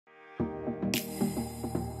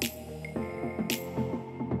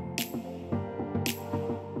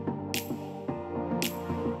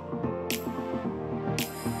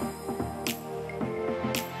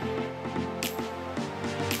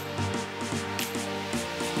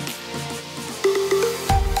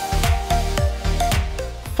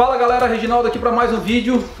Fala galera, Reginaldo aqui para mais um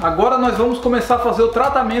vídeo. Agora nós vamos começar a fazer o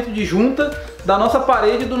tratamento de junta da nossa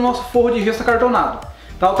parede do nosso forro de gesso acartonado.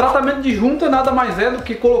 Tá? O tratamento de junta nada mais é do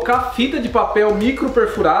que colocar fita de papel micro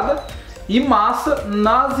perfurada e massa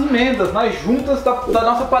nas emendas, nas juntas da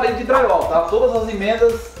nossa parede de drywall. Tá? Todas as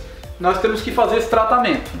emendas nós temos que fazer esse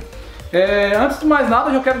tratamento. Antes de mais nada,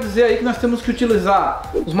 eu já quero dizer aí que nós temos que utilizar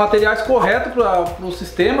os materiais corretos para o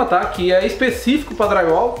sistema, tá? Que é específico para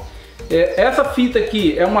drywall. Essa fita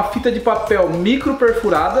aqui é uma fita de papel micro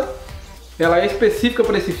perfurada, ela é específica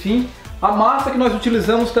para esse fim. A massa que nós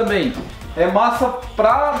utilizamos também é massa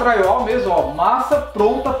para drywall mesmo, ó, massa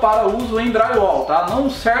pronta para uso em drywall, tá? Não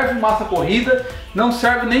serve massa corrida, não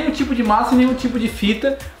serve nenhum tipo de massa e nenhum tipo de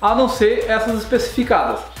fita, a não ser essas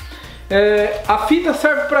especificadas. A fita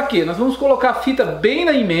serve para quê? Nós vamos colocar a fita bem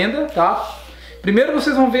na emenda, tá? Primeiro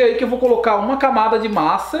vocês vão ver aí que eu vou colocar uma camada de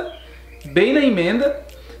massa bem na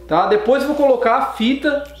emenda. Tá? Depois eu vou colocar a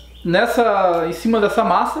fita em cima dessa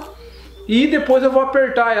massa e depois eu vou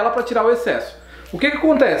apertar ela para tirar o excesso. O que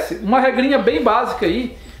acontece? Uma regrinha bem básica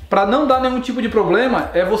aí, para não dar nenhum tipo de problema,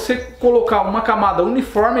 é você colocar uma camada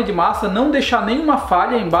uniforme de massa, não deixar nenhuma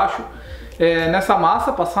falha embaixo nessa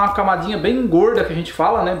massa, passar uma camadinha bem gorda que a gente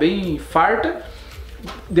fala, né? Bem farta.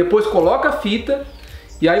 Depois coloca a fita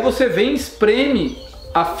e aí você vem e espreme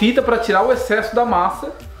a fita para tirar o excesso da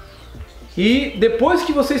massa. E depois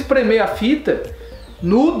que você espremer a fita,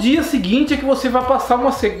 no dia seguinte é que você vai passar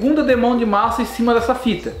uma segunda demão de massa em cima dessa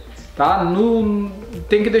fita, tá?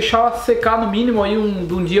 Tem que deixar secar no mínimo aí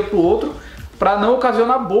de um dia para o outro, para não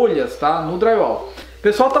ocasionar bolhas, tá? No drywall. O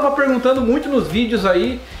pessoal estava perguntando muito nos vídeos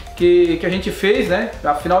aí que a gente fez, né?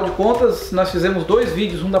 Afinal de contas, nós fizemos dois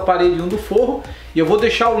vídeos, um da parede e um do forro, e eu vou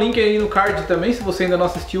deixar o link aí no card também, se você ainda não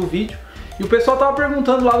assistiu o vídeo. E o pessoal tava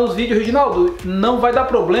perguntando lá nos vídeos, Reginaldo, não vai dar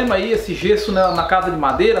problema aí esse gesso na casa de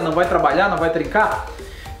madeira, não vai trabalhar, não vai trincar?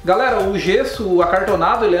 Galera, o gesso, o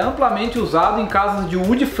acartonado, ele é amplamente usado em casas de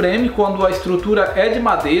wood frame, quando a estrutura é de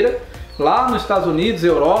madeira. Lá nos Estados Unidos,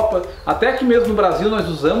 Europa, até aqui mesmo no Brasil nós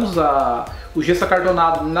usamos o gesso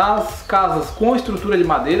acartonado nas casas com estrutura de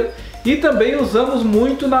madeira. E também usamos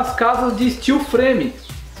muito nas casas de steel frame,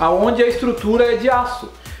 onde a estrutura é de aço.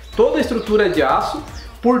 Toda a estrutura é de aço.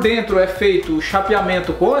 Por dentro é feito o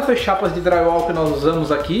chapeamento com essas chapas de drywall que nós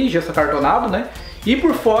usamos aqui, gesso acartonado, né? E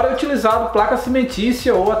por fora é utilizado placa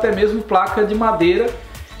cimentícia ou até mesmo placa de madeira,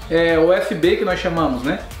 o FB que nós chamamos,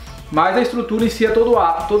 né? Mas a estrutura em si é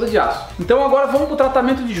toda de aço. Então agora vamos para o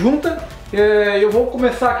tratamento de junta. Eu vou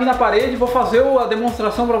começar aqui na parede, vou fazer a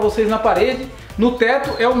demonstração para vocês na parede. No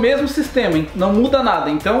teto é o mesmo sistema, não muda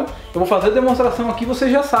nada. Então eu vou fazer a demonstração aqui,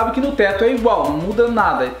 você já sabe que no teto é igual, não muda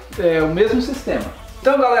nada, é o mesmo sistema.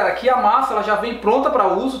 Então galera, aqui a massa ela já vem pronta para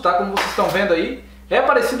uso, tá? Como vocês estão vendo aí. É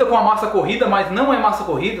parecida com a massa corrida, mas não é massa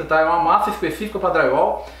corrida, tá? É uma massa específica para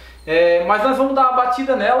drywall. Mas nós vamos dar uma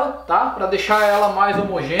batida nela, tá? Para deixar ela mais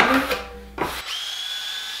homogênea.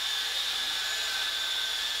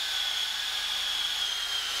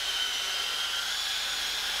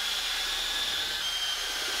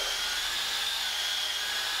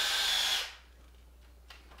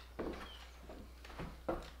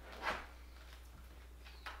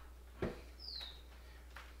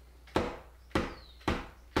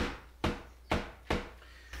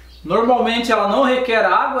 Normalmente ela não requer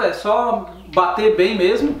água, é só bater bem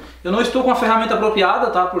mesmo. Eu não estou com a ferramenta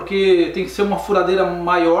apropriada, tá? Porque tem que ser uma furadeira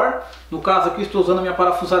maior. No caso aqui estou usando a minha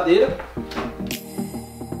parafusadeira.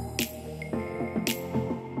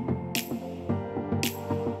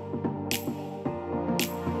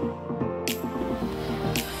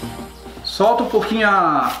 Solta um pouquinho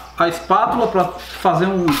a espátula para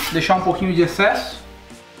deixar um pouquinho de excesso.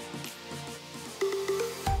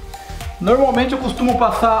 Normalmente eu costumo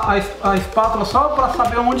passar a espátula só para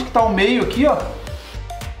saber onde que está o meio aqui, ó.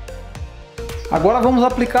 Agora vamos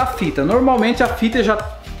aplicar a fita. Normalmente a fita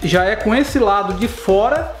já é com esse lado de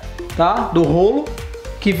fora, tá? Do rolo,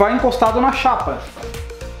 que vai encostado na chapa.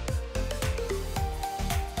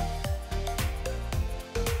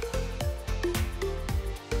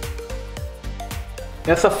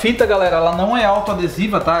 Essa fita, galera, ela não é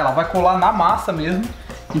autoadesiva, tá? Ela vai colar na massa mesmo.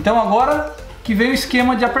 Então agora que veio o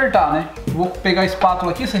esquema de apertar, né? Vou pegar a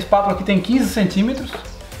espátula aqui, essa espátula aqui tem 15 centímetros.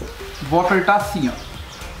 Vou apertar assim,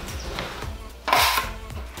 ó.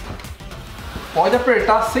 Pode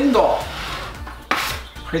apertar sem dó,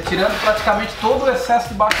 retirando praticamente todo o excesso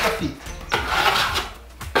debaixo da fita.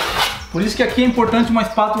 Por isso que aqui é importante uma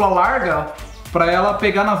espátula larga, para ela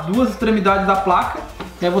pegar nas duas extremidades da placa.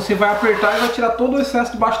 E aí você vai apertar e vai tirar todo o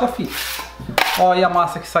excesso debaixo da fita. Olha aí a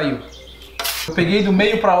massa que saiu. Eu peguei do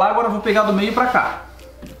meio para lá, agora eu vou pegar do meio para cá.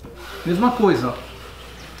 Mesma coisa, ó.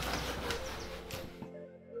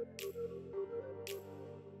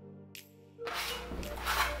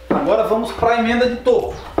 Agora vamos para a emenda de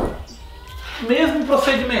topo. Mesmo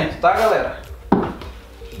procedimento, tá, galera?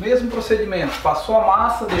 Mesmo procedimento. Passou a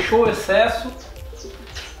massa, deixou o excesso.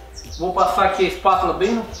 Vou passar aqui a espátula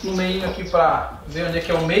bem no meio aqui para ver onde é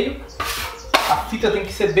que é o meio. A fita tem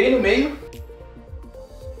que ser bem no meio.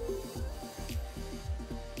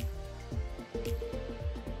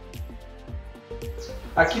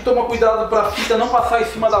 Aqui toma cuidado para a fita não passar em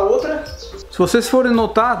cima da outra. Se vocês forem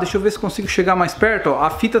notar, deixa eu ver se consigo chegar mais perto, ó, a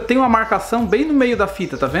fita tem uma marcação bem no meio da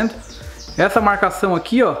fita, tá vendo? Essa marcação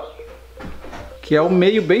aqui, ó, que é o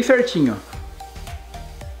meio bem certinho,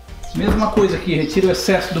 ó. Mesma coisa aqui, retira o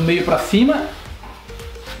excesso do meio para cima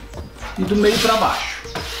e do meio para baixo.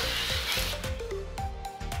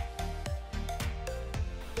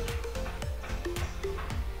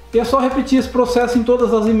 E é só repetir esse processo em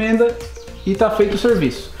todas as emendas e tá feito o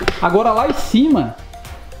serviço. Agora lá em cima,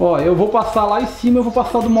 ó, eu vou passar lá em cima, eu vou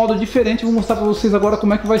passar do modo diferente, vou mostrar pra vocês agora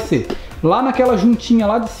como é que vai ser. Lá naquela juntinha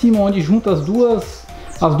lá de cima, onde junta as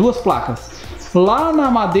duas placas. Lá na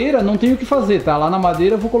madeira não tem o que fazer, tá? Lá na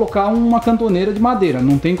madeira eu vou colocar uma cantoneira de madeira,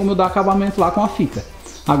 não tem como eu dar acabamento lá com a fita.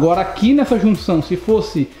 Agora aqui nessa junção, se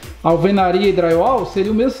fosse alvenaria e drywall,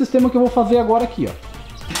 seria o mesmo sistema que eu vou fazer agora aqui, ó.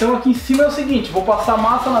 Então aqui em cima é o seguinte, vou passar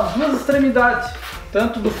massa nas duas extremidades,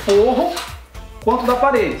 tanto do forro quanto da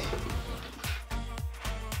parede.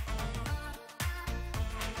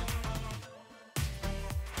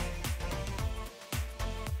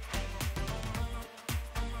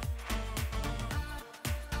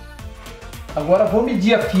 Agora vou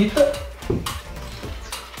medir a fita.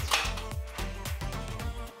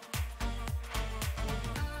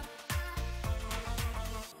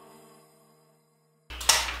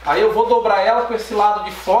 Aí eu vou dobrar ela com esse lado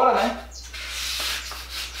de fora, né?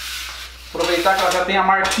 Aproveitar que ela já tem a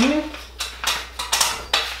marquinha.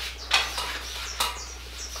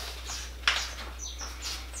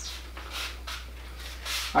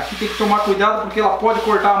 Aqui tem que tomar cuidado porque ela pode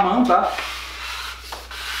cortar a mão, tá?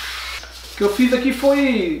 O que eu fiz aqui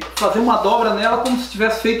foi fazer uma dobra nela como se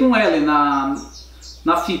tivesse feito um L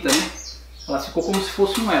na fita, né? Ela ficou como se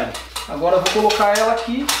fosse um L. Agora eu vou colocar ela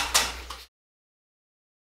aqui.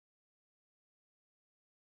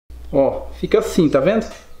 Ó, fica assim, tá vendo?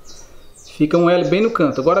 Fica um L bem no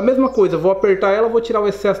canto. Agora a mesma coisa, eu vou apertar ela, vou tirar o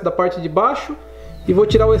excesso da parte de baixo e vou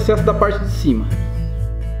tirar o excesso da parte de cima.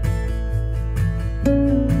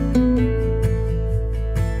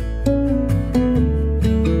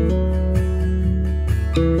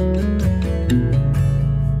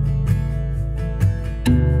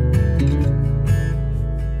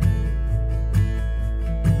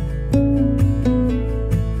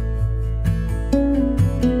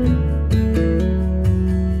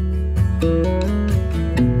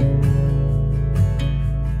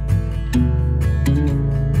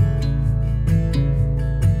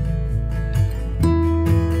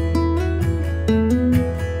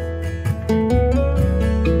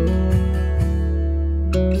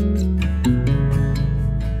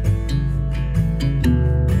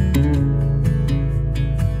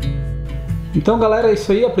 Então galera, é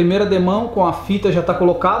isso aí, a primeira demão com a fita já está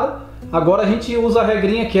colocada. Agora a gente usa a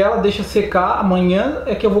regrinha que ela deixa secar, amanhã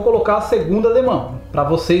é que eu vou colocar a segunda demão. Para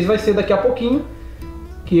vocês vai ser daqui a pouquinho,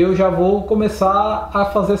 que eu já vou começar a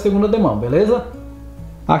fazer a segunda demão, beleza?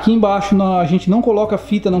 Aqui embaixo a gente não coloca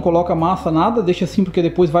fita, não coloca massa, nada, deixa assim porque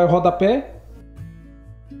depois vai o rodapé.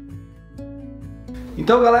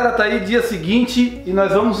 Então galera, tá aí dia seguinte e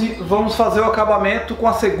nós vamos fazer o acabamento com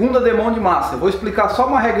a segunda demão de massa. Eu vou explicar só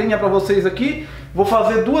uma regrinha para vocês aqui, vou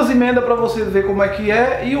fazer duas emendas para vocês verem como é que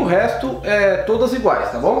é e o resto é todas iguais,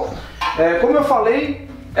 tá bom? Como eu falei,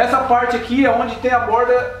 essa parte aqui é onde tem a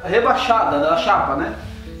borda rebaixada da chapa, né?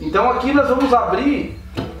 Então aqui nós vamos abrir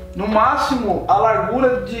no máximo a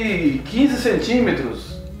largura de 15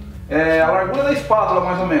 centímetros, a largura da espátula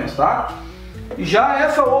mais ou menos, tá? E já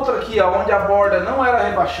essa outra aqui, onde a borda não era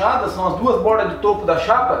rebaixada, são as duas bordas de topo da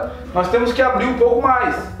chapa, nós temos que abrir um pouco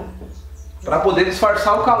mais, para poder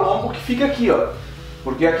disfarçar o calombo que fica aqui, ó.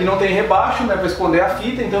 Porque aqui não tem rebaixo, né, para esconder a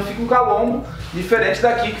fita, então fica um calombo diferente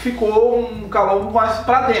daqui que ficou um calombo mais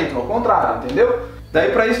para dentro, ao contrário, entendeu? Daí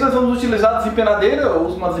para isso nós vamos utilizar a desempenadeira, eu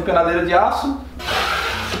uso uma desempenadeira de aço.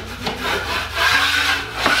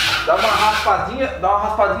 Dá uma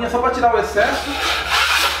raspadinha só para tirar o excesso.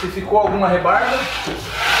 Se ficou alguma rebarba.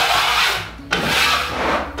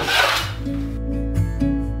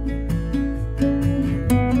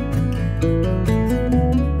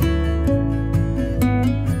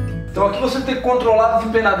 Então aqui você tem que controlar a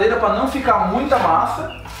desempenadeira para não ficar muita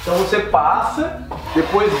massa. Então você passa,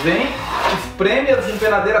 depois vem, espreme a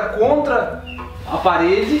desempenadeira contra a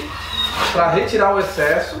parede para retirar o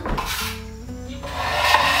excesso.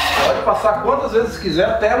 Pode passar quantas vezes quiser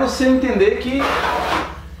até você entender que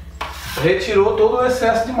retirou todo o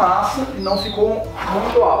excesso de massa e não ficou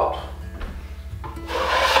muito alto.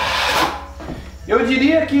 Eu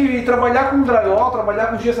diria que trabalhar com drywall, trabalhar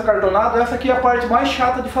com gesso acartonado, essa aqui é a parte mais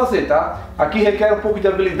chata de fazer, tá? Aqui requer um pouco de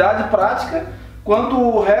habilidade e prática, quanto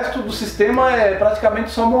o resto do sistema é praticamente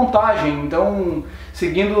só montagem. Então,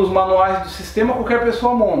 seguindo os manuais do sistema, qualquer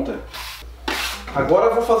pessoa monta. Agora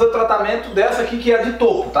eu vou fazer o tratamento dessa aqui que é a de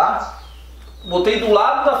topo, tá? Botei do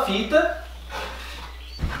lado da fita.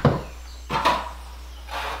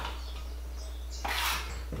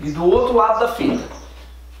 E do outro lado da fita.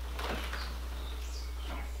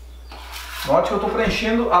 Note que eu estou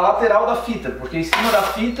preenchendo a lateral da fita, porque em cima da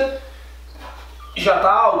fita já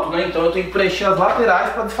está alto, né? Então eu tenho que preencher as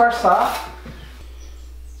laterais para disfarçar.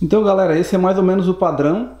 Então, galera, esse é mais ou menos o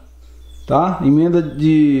padrão, tá? Emenda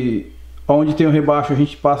de onde tem o rebaixo a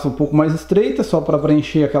gente passa um pouco mais estreita, só para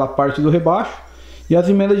preencher aquela parte do rebaixo. E as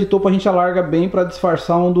emendas de topo a gente alarga bem para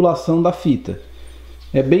disfarçar a ondulação da fita.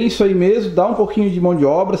 É bem isso aí mesmo, dá um pouquinho de mão de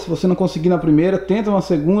obra. Se você não conseguir na primeira, tenta uma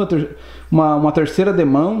segunda, uma terceira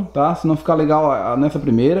demão, tá? Se não ficar legal nessa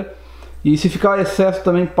primeira. E se ficar excesso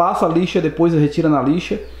também, passa a lixa, depois retira na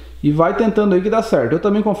lixa. E vai tentando aí que dá certo. Eu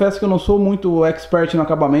também confesso que eu não sou muito expert no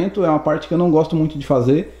acabamento, é uma parte que eu não gosto muito de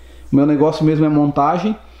fazer. O meu negócio mesmo é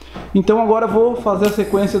montagem. Então agora eu vou fazer a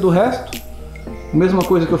sequência do resto. Mesma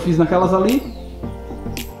coisa que eu fiz naquelas ali.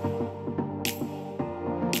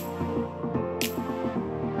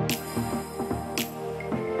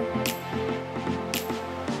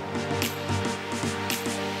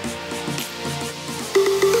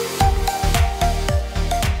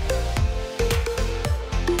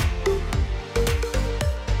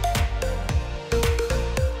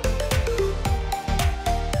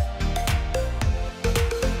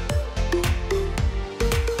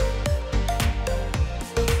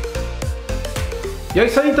 E é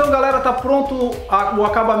isso aí então, galera, tá pronto o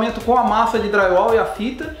acabamento com a massa de drywall e a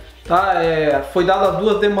fita, tá? Foi dado as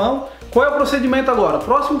duas demãos. Qual é o procedimento agora? O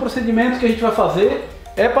próximo procedimento que a gente vai fazer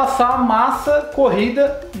é passar a massa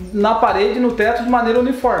corrida na parede, no teto, de maneira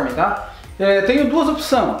uniforme, tá? Tenho duas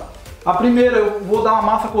opções. A primeira, eu vou dar uma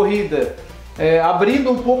massa corrida abrindo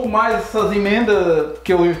um pouco mais essas emendas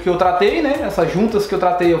que eu tratei, né? Essas juntas que eu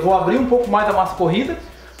tratei, eu vou abrir um pouco mais a massa corrida.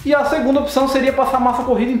 E a segunda opção seria passar massa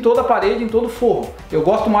corrida em toda a parede, em todo o forro. Eu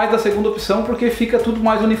gosto mais da segunda opção porque fica tudo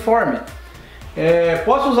mais uniforme.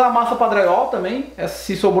 Posso usar massa para drywall também.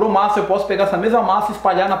 Se sobrou massa, eu posso pegar essa mesma massa e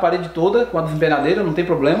espalhar na parede toda com a desempenadeira, não tem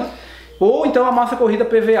problema. Ou então a massa corrida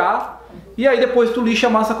PVA. E aí depois tu lixa a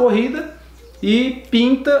massa corrida e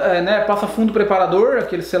pinta, passa fundo preparador,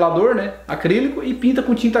 aquele selador, né, acrílico, e pinta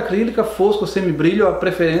com tinta acrílica, fosco, semibrilho, a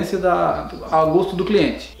preferência ao gosto do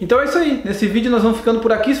cliente. Então é isso aí, nesse vídeo nós vamos ficando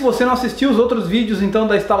por aqui. Se você não assistiu os outros vídeos então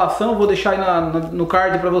da instalação, vou deixar aí no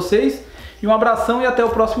card para vocês. E um abração e até o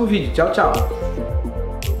próximo vídeo. Tchau, tchau!